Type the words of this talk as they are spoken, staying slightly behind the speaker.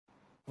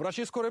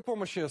Врачи скорой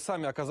помощи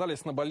сами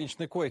оказались на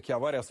больничной койке.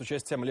 Авария с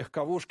участием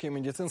легковушки и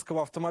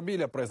медицинского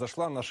автомобиля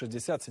произошла на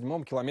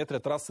 67-м километре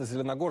трассы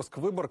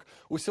Зеленогорск-Выборг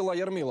у села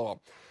Ермилово.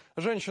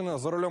 Женщина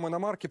за рулем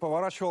иномарки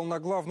поворачивала на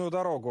главную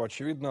дорогу.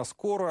 Очевидно,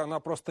 скорую она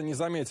просто не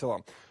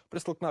заметила. При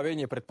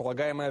столкновении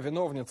предполагаемая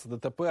виновница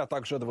ДТП, а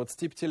также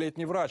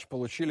 25-летний врач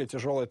получили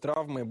тяжелые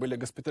травмы и были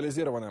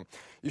госпитализированы.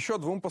 Еще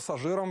двум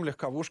пассажирам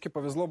легковушки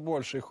повезло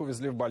больше. Их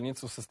увезли в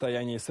больницу в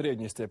состоянии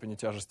средней степени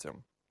тяжести.